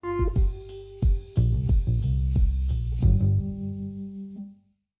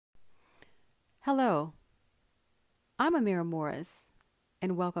Hello, I'm Amira Morris,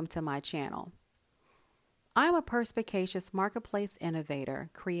 and welcome to my channel. I'm a perspicacious marketplace innovator,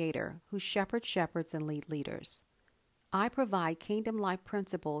 creator who shepherds shepherds and lead leaders. I provide kingdom life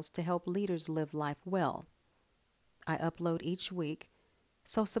principles to help leaders live life well. I upload each week,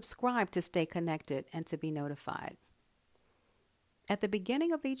 so subscribe to stay connected and to be notified. At the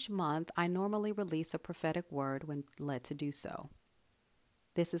beginning of each month, I normally release a prophetic word when led to do so.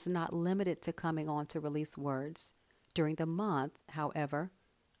 This is not limited to coming on to release words. During the month, however,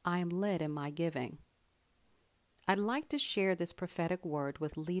 I am led in my giving. I'd like to share this prophetic word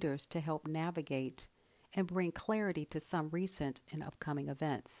with leaders to help navigate and bring clarity to some recent and upcoming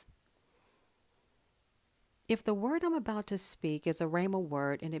events. If the word I'm about to speak is a rhema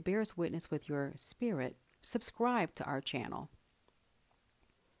word and it bears witness with your spirit, subscribe to our channel.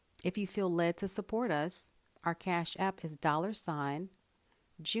 If you feel led to support us, our Cash App is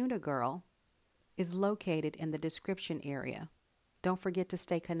 $Junagirl is located in the description area. Don't forget to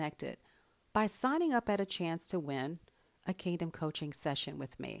stay connected by signing up at a chance to win a Kingdom Coaching session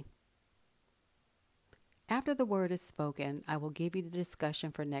with me. After the word is spoken, I will give you the discussion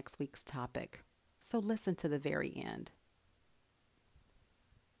for next week's topic. So listen to the very end.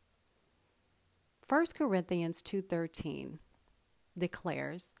 1 Corinthians 2:13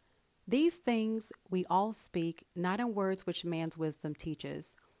 declares, "These things we all speak, not in words which man's wisdom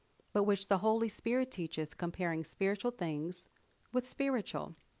teaches, but which the Holy Spirit teaches, comparing spiritual things with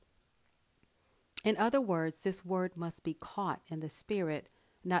spiritual." In other words, this word must be caught in the spirit,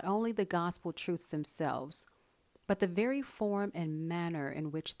 not only the gospel truths themselves, but the very form and manner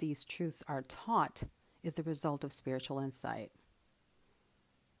in which these truths are taught is the result of spiritual insight.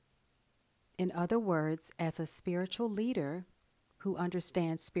 In other words, as a spiritual leader who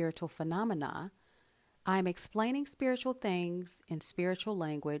understands spiritual phenomena, I am explaining spiritual things in spiritual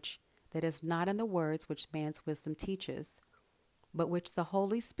language that is not in the words which man's wisdom teaches, but which the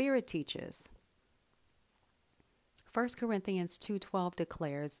Holy Spirit teaches. 1 Corinthians 2:12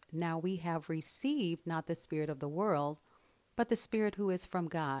 declares, "Now we have received not the spirit of the world, but the Spirit who is from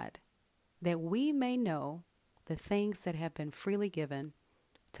God, that we may know the things that have been freely given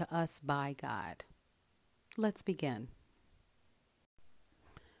to us by God." Let's begin.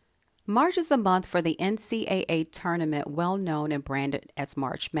 March is the month for the NCAA tournament, well known and branded as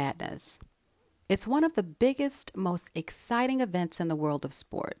March Madness. It's one of the biggest, most exciting events in the world of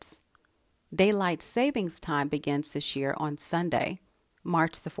sports. Daylight savings time begins this year on Sunday,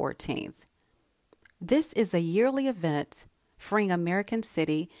 March the 14th. This is a yearly event freeing American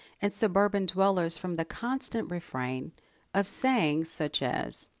city and suburban dwellers from the constant refrain of sayings such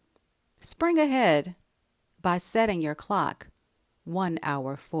as, "Spring ahead" by setting your clock 1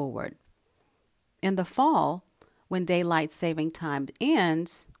 hour forward. In the fall, when daylight saving time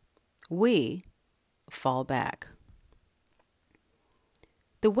ends, we fall back.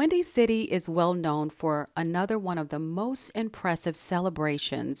 The Windy City is well known for another one of the most impressive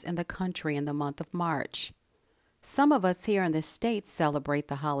celebrations in the country in the month of March. Some of us here in the States celebrate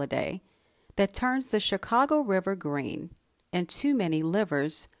the holiday that turns the Chicago River green and too many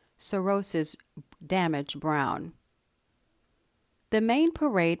livers, cirrhosis damaged brown. The main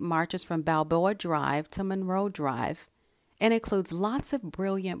parade marches from Balboa Drive to Monroe Drive and includes lots of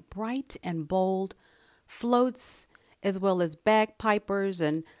brilliant, bright, and bold floats, as well as bagpipers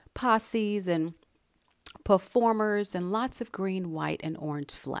and posses and performers and lots of green, white, and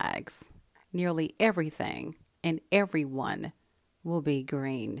orange flags. Nearly everything and everyone will be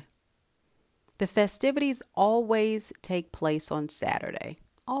green. The festivities always take place on Saturday.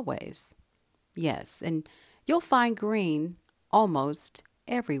 Always. Yes, and you'll find green almost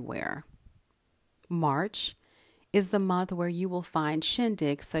everywhere. March is the month where you will find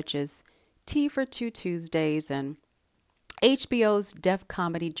shindigs such as Tea for Two Tuesdays, and HBO's Def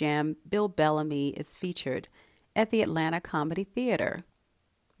Comedy Jam Bill Bellamy is featured at the Atlanta Comedy Theater.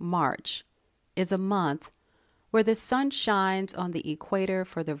 March is a month where the sun shines on the equator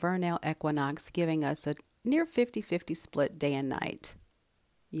for the vernal equinox, giving us a near 50-50 split day and night.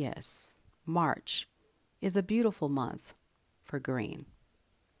 Yes, March is a beautiful month for green.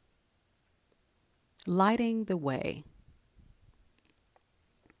 Lighting the way.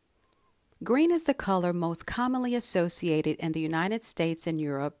 Green is the color most commonly associated in the United States and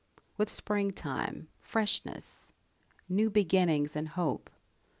Europe with springtime, freshness, new beginnings, and hope.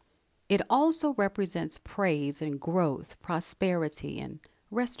 It also represents praise and growth, prosperity, and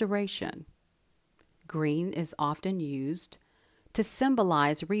restoration. Green is often used to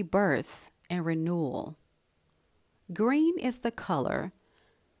symbolize rebirth and renewal. Green is the color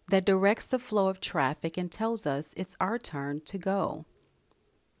that directs the flow of traffic and tells us it's our turn to go.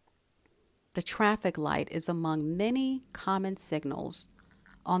 The traffic light is among many common signals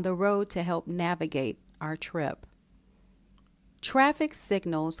on the road to help navigate our trip. Traffic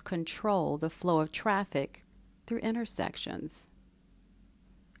signals control the flow of traffic through intersections.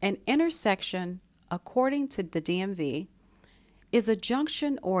 An intersection, according to the DMV, is a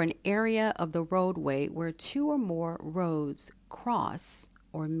junction or an area of the roadway where two or more roads cross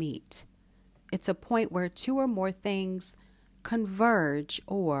or meet. It's a point where two or more things converge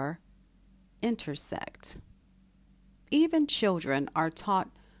or intersect. Even children are taught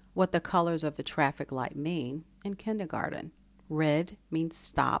what the colors of the traffic light mean in kindergarten. Red means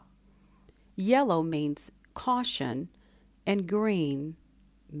stop, yellow means caution, and green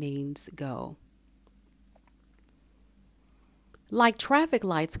means go. Like traffic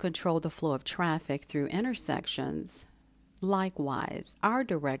lights control the flow of traffic through intersections, likewise, our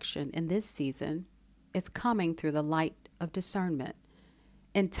direction in this season is coming through the light of discernment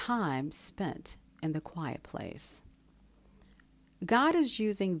and time spent in the quiet place. God is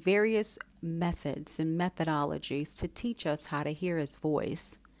using various methods and methodologies to teach us how to hear His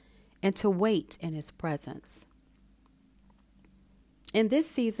voice and to wait in His presence. In this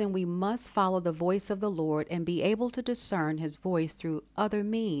season, we must follow the voice of the Lord and be able to discern His voice through other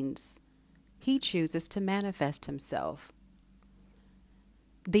means He chooses to manifest Himself.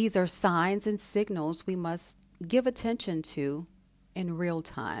 These are signs and signals we must give attention to in real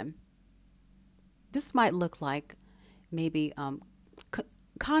time. This might look like maybe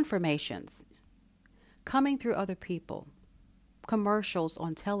confirmations coming through other people, commercials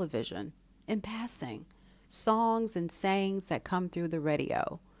on television, in passing, songs and sayings that come through the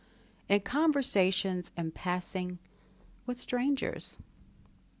radio, and conversations and passing with strangers.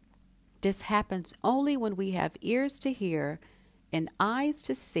 This happens only when we have ears to hear and eyes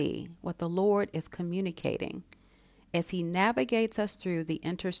to see what the Lord is communicating as He navigates us through the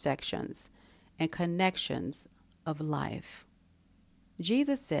intersections and connections of life.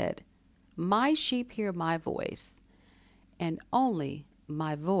 Jesus said, "My sheep hear my voice, and only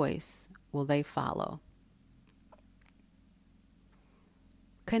my voice will they follow."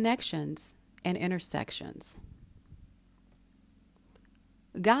 Connections and intersections.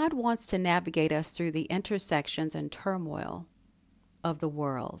 God wants to navigate us through the intersections and turmoil of the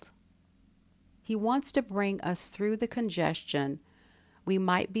world. He wants to bring us through the congestion we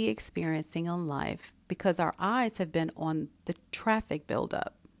might be experiencing in life because our eyes have been on the traffic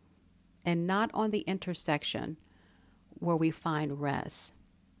buildup and not on the intersection where we find rest.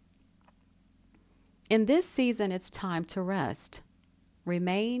 In this season, it's time to rest,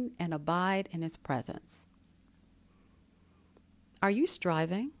 remain, and abide in His presence. Are you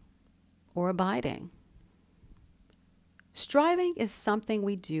striving or abiding? Striving is something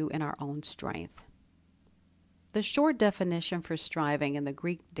we do in our own strength. The short definition for striving in the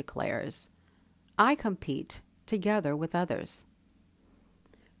Greek declares, I compete together with others.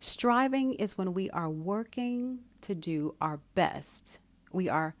 Striving is when we are working to do our best. We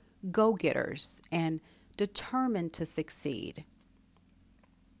are go-getters and determined to succeed.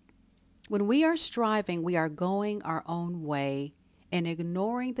 When we are striving, we are going our own way and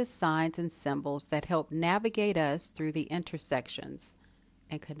ignoring the signs and symbols that help navigate us through the intersections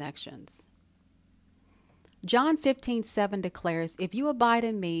and connections. John 15:7 declares, "If you abide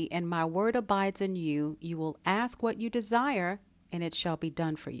in me and my word abides in you, you will ask what you desire and it shall be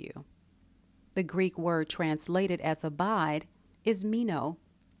done for you." The Greek word translated as abide is meno,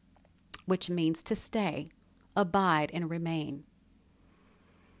 which means to stay, abide, and remain.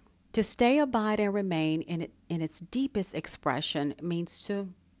 To stay, abide, and remain in its deepest expression means to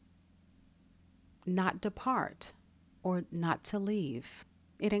not depart or not to leave.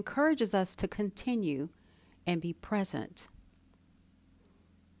 It encourages us to continue and be present.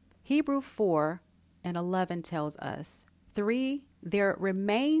 Hebrews 4:11 tells us, 3, there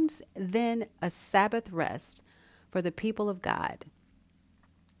remains then a Sabbath rest for the people of God.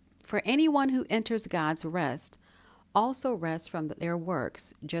 For anyone who enters God's rest also rests from their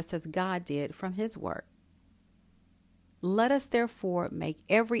works, just as God did from His work. Let us therefore make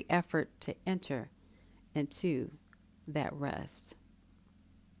every effort to enter into that rest.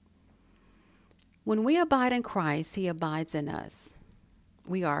 When we abide in Christ, He abides in us.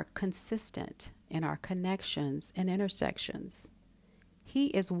 We are consistent in our connections and intersections He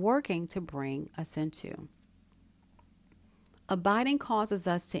is working to bring us into. Abiding causes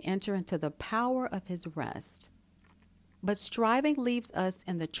us to enter into the power of His rest, but striving leaves us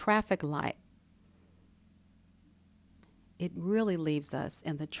in the traffic light. It really leaves us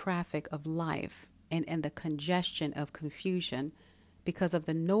in the traffic of life and in the congestion of confusion because of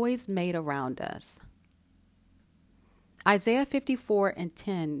the noise made around us. Isaiah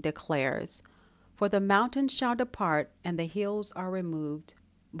 54:10 declares, "For the mountains shall depart and the hills are removed,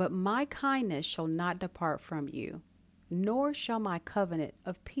 but my kindness shall not depart from you, nor shall my covenant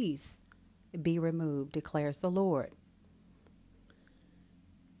of peace be removed, declares the Lord."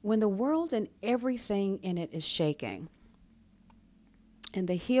 When the world and everything in it is shaking and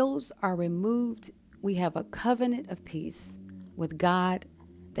the hills are removed, we have a covenant of peace with God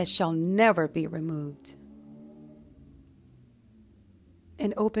that shall never be removed.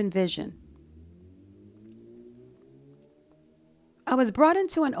 An open vision. I was brought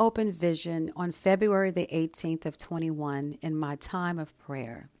into an open vision on February the 18th of 21 in my time of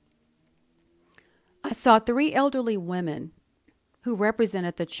prayer. I saw three elderly women who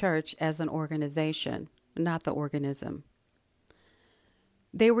represented the church as an organization, not the organism.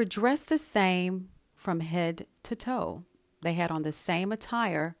 They were dressed the same from head to toe. They had on the same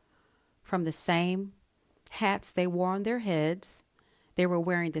attire from the same hats they wore on their heads. They were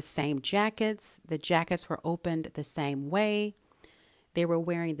wearing the same jackets. The jackets were opened the same way. They were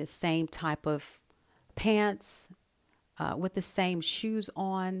wearing the same type of pants with the same shoes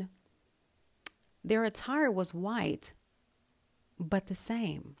on. Their attire was white, but the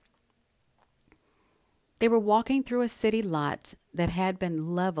same. They were walking through a city lot that had been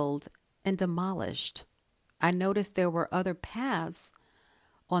leveled and demolished. I noticed there were other paths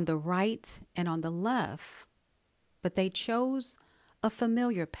on the right and on the left, but they chose a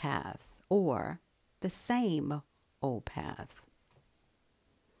familiar path or the same old path.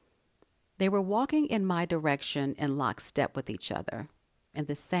 They were walking in my direction in lockstep with each other, in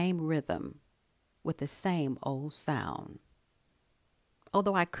the same rhythm, with the same old sound.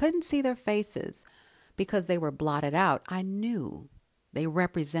 Although I couldn't see their faces because they were blotted out, I knew they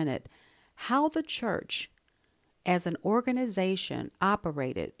represented how the church as an organization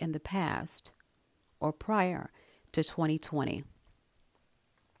operated in the past or prior to 2020.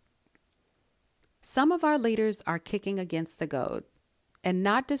 Some of our leaders are kicking against the goad and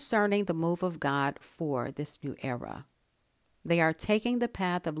not discerning the move of God for this new era. They are taking the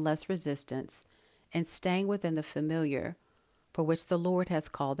path of less resistance and staying within the familiar for which the Lord has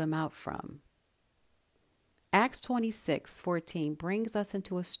called them out from. Acts 26:14 brings us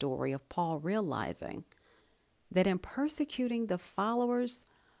into a story of Paul realizing that in persecuting the followers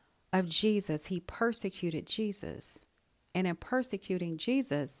of Jesus, he persecuted Jesus. And in persecuting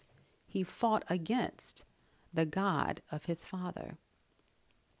Jesus, he fought against the God of his Father.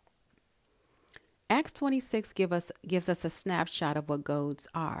 Acts 26 gives us a snapshot of what goads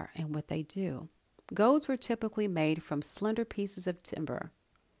are and what they do. Goads were typically made from slender pieces of timber,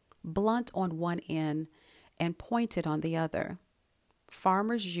 blunt on one end and pointed on the other.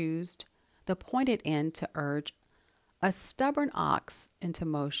 Farmers used the pointed end to urge a stubborn ox into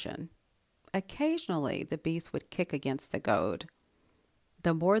motion. Occasionally, the beast would kick against the goad.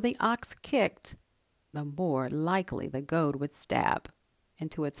 The more the ox kicked, the more likely the goad would stab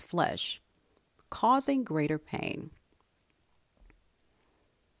into its flesh, causing greater pain.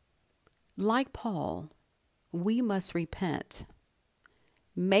 Like Paul, we must repent,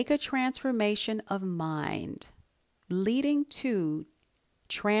 make a transformation of mind, leading to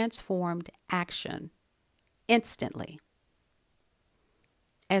transformed action instantly.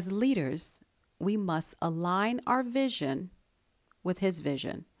 As leaders, we must align our vision with his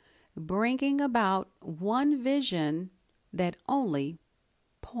vision, bringing about one vision that only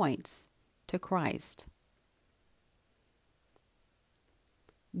points to Christ.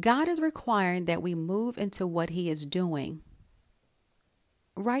 God is requiring that we move into what he is doing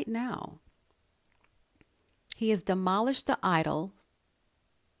right now. He has demolished the idol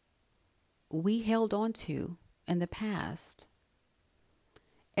we held on to in the past.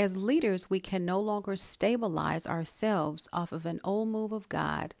 As leaders, we can no longer stabilize ourselves off of an old move of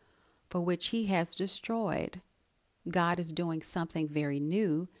God for which he has destroyed. God is doing something very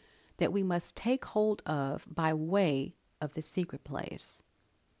new that we must take hold of by way of the secret place.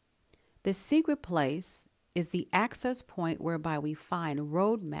 The secret place is the access point whereby we find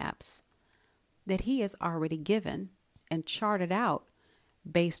roadmaps that he has already given and charted out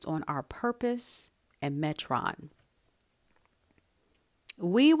based on our purpose and metron.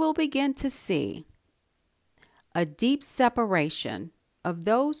 We will begin to see a deep separation of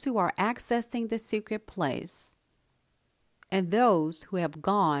those who are accessing the secret place and those who have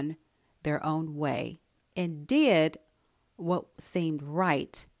gone their own way and did what seemed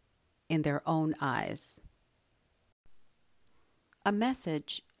right in their own eyes. A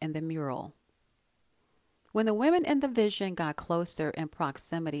message in the mural. When the women in the vision got closer in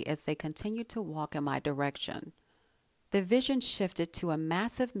proximity as they continued to walk in my direction, the vision shifted to a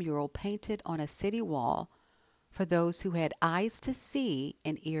massive mural painted on a city wall for those who had eyes to see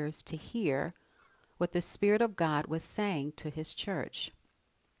and ears to hear what the Spirit of God was saying to his church.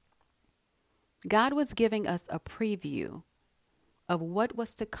 God was giving us a preview of what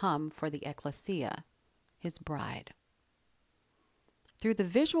was to come for the ecclesia, his bride. Through the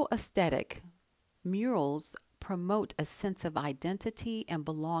visual aesthetic, murals promote a sense of identity and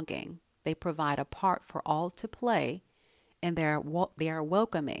belonging. They provide a part for all to play, and they are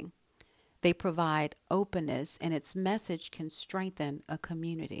welcoming. They provide openness, and its message can strengthen a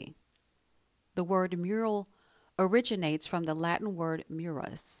community. The word mural originates from the Latin word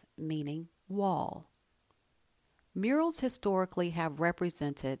murus, meaning wall. Murals historically have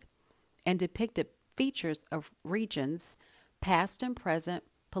represented and depicted features of regions, past and present,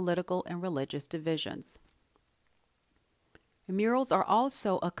 political and religious divisions. Murals are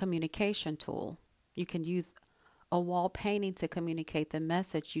also a communication tool. You can use a wall painting to communicate the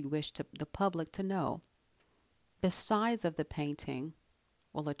message you'd wish the public to know. The size of the painting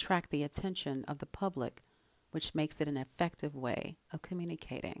will attract the attention of the public, which makes it an effective way of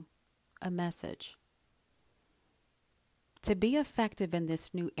communicating a message. To be effective in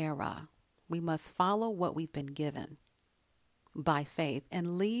this new era, we must follow what we've been given by faith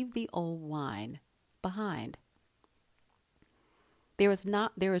and leave the old wine behind. There is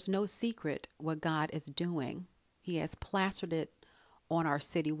no secret what God is doing. He has plastered it on our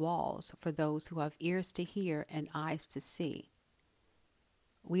city walls for those who have ears to hear and eyes to see.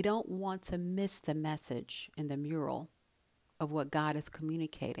 We don't want to miss the message in the mural of what God is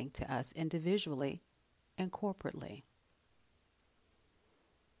communicating to us individually and corporately.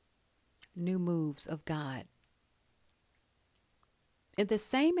 New moves of God. In the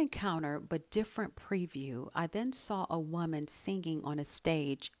same encounter but different preview, I then saw a woman singing on a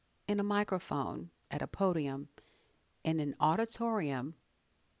stage in a microphone at a podium in an auditorium,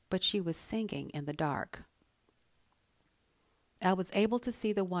 but she was singing in the dark. I was able to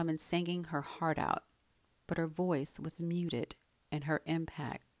see the woman singing her heart out, but her voice was muted and her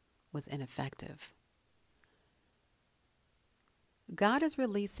impact was ineffective. God is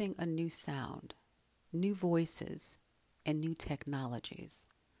releasing a new sound, new voices, and new technologies.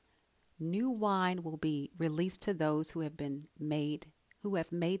 New wine will be released to those who have made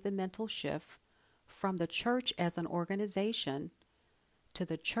the mental shift from the church as an organization to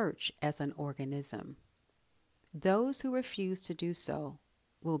the church as an organism. Those who refuse to do so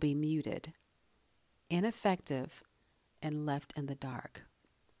will be muted, ineffective, and left in the dark.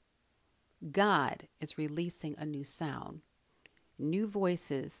 God is releasing a new sound, new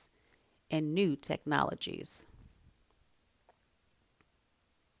voices, and new technologies.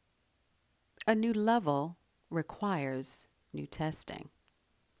 A new level requires new testing.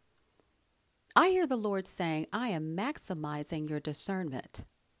 I hear the Lord saying, I am maximizing your discernment.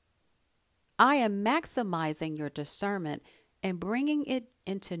 I am maximizing your discernment and bringing it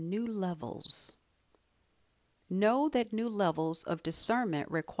into new levels. Know that new levels of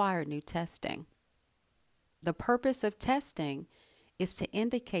discernment require new testing. The purpose of testing is to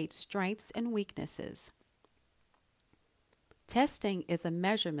indicate strengths and weaknesses. Testing is a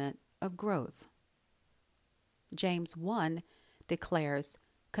measurement of growth. James 1 declares,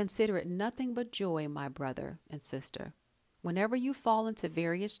 "Consider it nothing but joy, my brother and sister, whenever you fall into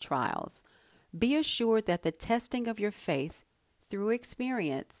various trials. Be assured that the testing of your faith through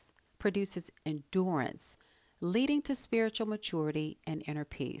experience produces endurance, leading to spiritual maturity and inner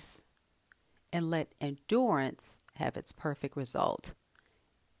peace. And let endurance have its perfect result.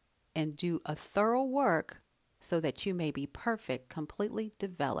 And do a thorough work so that you may be perfect, completely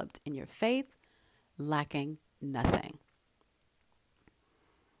developed in your faith, lacking nothing."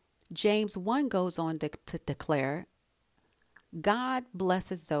 James 1 goes on to declare, God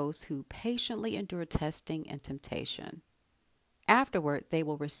blesses those who patiently endure testing and temptation. Afterward, they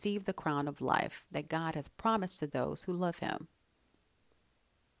will receive the crown of life that God has promised to those who love him.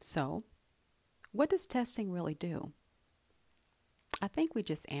 So, what does testing really do? I think we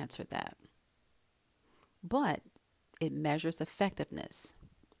just answered that. But it measures effectiveness.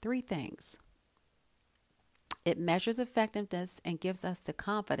 3 things. It measures effectiveness and gives us the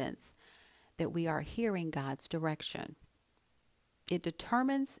confidence that we are hearing God's direction. It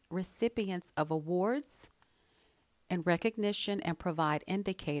determines recipients of awards and recognition and provide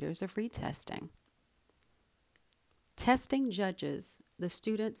indicators of retesting. Testing judges the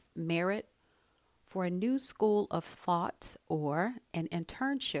student's merit for a new school of thought or an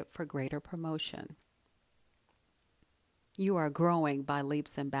internship for greater promotion. You are growing by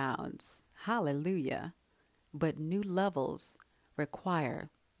leaps and bounds. Hallelujah. But new levels require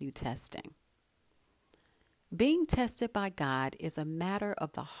new testing. Being tested by God is a matter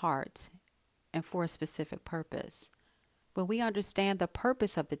of the heart and for a specific purpose. When we understand the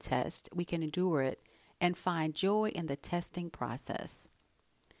purpose of the test, we can endure it and find joy in the testing process.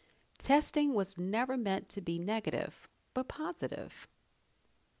 Testing was never meant to be negative, but positive.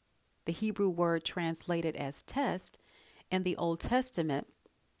 The Hebrew word translated as test in the Old Testament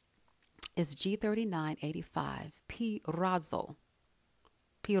is G3985, pirazo.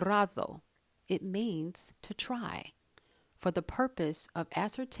 Pirazo. It means to try for the purpose of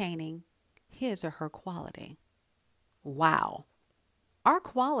ascertaining his or her quality. Wow. Our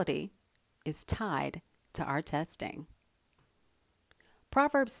quality is tied to our testing.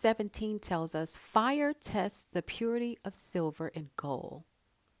 Proverbs 17 tells us, fire tests the purity of silver and gold,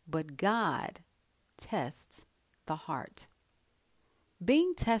 but God tests the heart.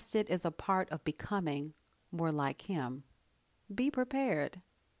 Being tested is a part of becoming more like Him. Be prepared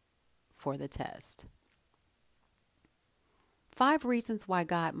for the test. 5 reasons why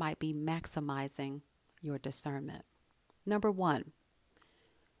God might be maximizing your discernment. Number 1,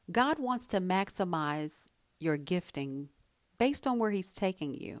 God wants to maximize your gifting based on where He's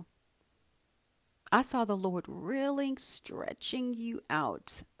taking you. I saw the Lord really stretching you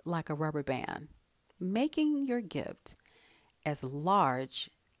out like a rubber band, making your gift as large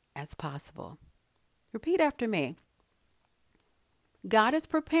as possible. Repeat after me. God is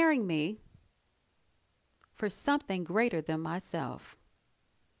preparing me for something greater than myself.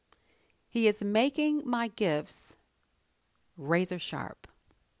 He is making my gifts razor sharp.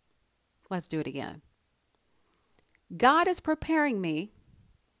 Let's do it again. God is preparing me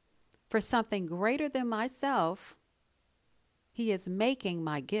for something greater than myself. He is making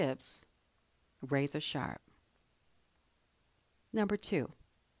my gifts razor sharp. Number 2,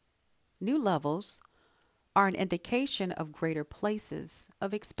 new levels are an indication of greater places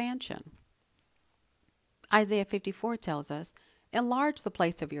of expansion. Isaiah 54 tells us, enlarge the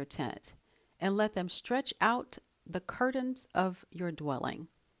place of your tent and let them stretch out the curtains of your dwelling.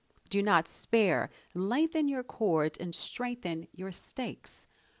 Do not spare, lengthen your cords and strengthen your stakes,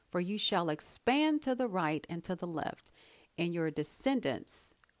 for you shall expand to the right and to the left, and your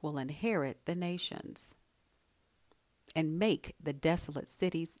descendants will inherit the nations and make the desolate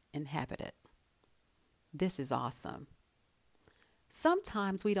cities inhabited. This is awesome.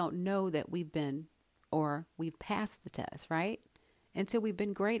 Sometimes we don't know that we've passed the test, right? Until we've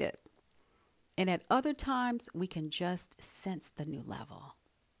been graded. And at other times, we can just sense the new level.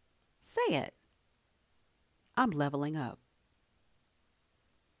 Say it. I'm leveling up.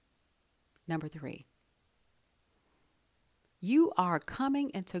 Number 3, you are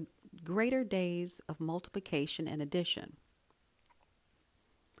coming into greater days of multiplication and addition.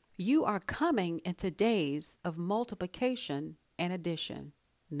 You are coming into days of multiplication and addition,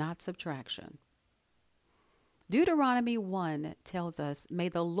 not subtraction. Deuteronomy 1 tells us, may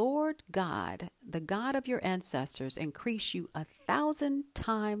the Lord God, the God of your ancestors, increase you 1,000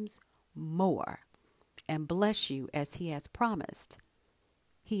 times more and bless you as He has promised.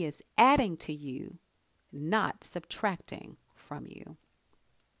 He is adding to you, not subtracting from you.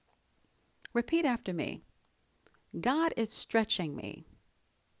 Repeat after me. God is stretching me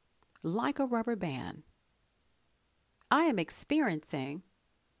like a rubber band. I am experiencing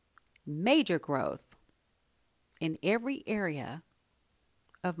major growth in every area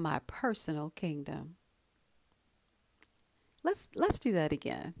of my personal kingdom. Let's do that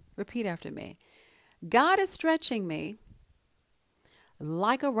again. Repeat after me. God is stretching me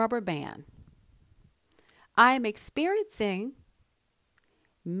like a rubber band. I am experiencing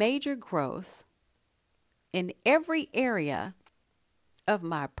major growth in every area of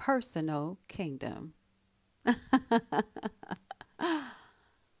my personal kingdom.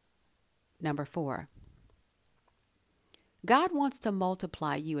 Number 4, God wants to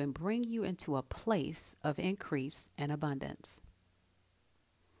multiply you and bring you into a place of increase and abundance.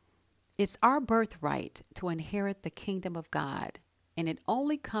 It's our birthright to inherit the kingdom of God, and it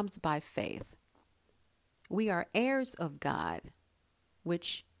only comes by faith. We are heirs of God,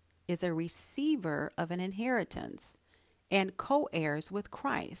 which is a receiver of an inheritance, and co-heirs with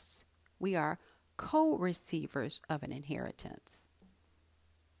Christ. We are co-receivers of an inheritance.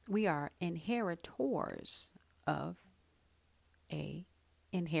 We are inheritors of a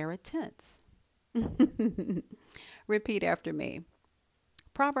inheritance. Repeat after me.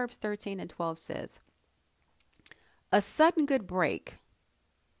 Proverbs 13:12 says, a sudden good break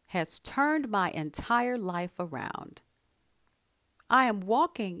has turned my entire life around. I am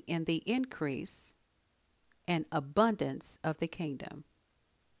walking in the increase and abundance of the kingdom.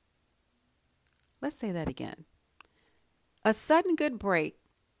 Let's say that again. A sudden good break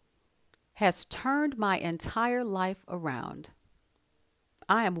has turned my entire life around.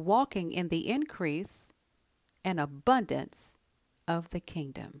 I am walking in the increase and abundance of the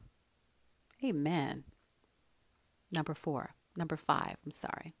kingdom. Amen. Number 5, I'm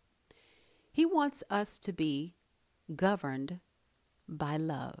sorry. He wants us to be governed by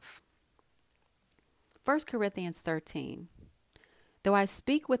love. 1 Corinthians 13. Though I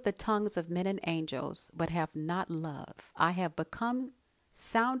speak with the tongues of men and angels, but have not love, I have become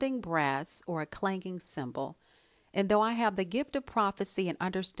sounding brass or a clanging cymbal. And though I have the gift of prophecy and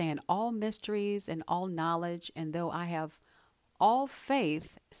understand all mysteries and all knowledge, and though I have all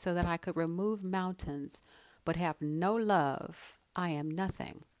faith so that I could remove mountains, but have no love, I am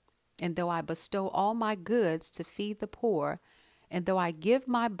nothing. And though I bestow all my goods to feed the poor, and though I give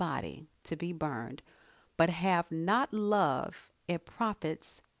my body to be burned, but have not love, it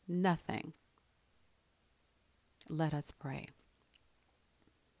profits nothing. Let us pray.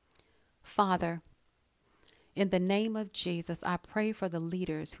 Father, in the name of Jesus, I pray for the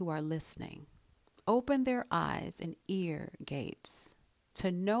leaders who are listening. Open their eyes and ear gates to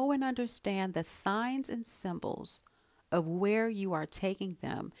know and understand the signs and symbols of where you are taking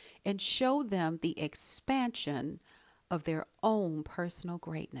them, and show them the expansion of their own personal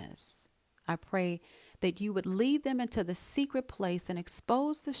greatness. I pray that you would lead them into the secret place and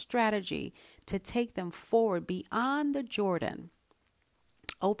expose the strategy to take them forward beyond the Jordan.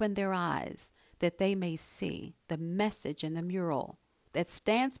 Open their eyes that they may see the message in the mural that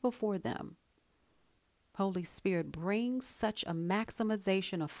stands before them. Holy Spirit, bring such a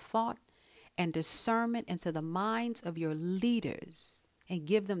maximization of thought and discernment into the minds of your leaders, and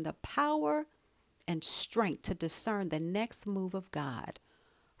give them the power and strength to discern the next move of God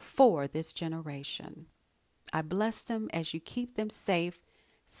for this generation. I bless them as you keep them safe,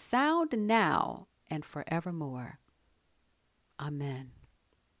 sound now and forevermore. Amen.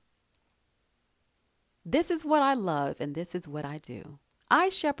 This is what I love, and this is what I do. I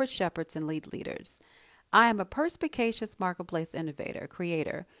shepherd shepherds and lead leaders. I am a perspicacious marketplace innovator,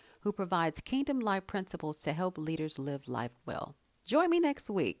 creator, who provides kingdom life principles to help leaders live life well. Join me next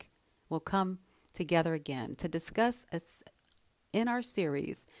week. We'll come together again to discuss in our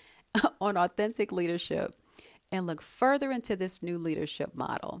series on authentic leadership and look further into this new leadership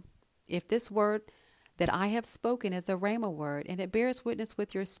model. If this word that I have spoken is a Rhema word and it bears witness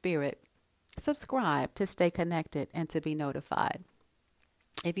with your spirit, subscribe to stay connected and to be notified.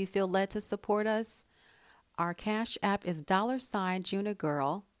 If you feel led to support us, our Cash App is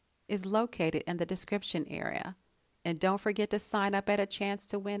 $Junagirl, is located in the description area. And don't forget to sign up at a chance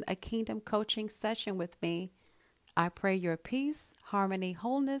to win a kingdom coaching session with me. I pray your peace, harmony,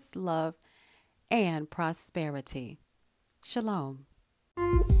 wholeness, love, and prosperity. Shalom.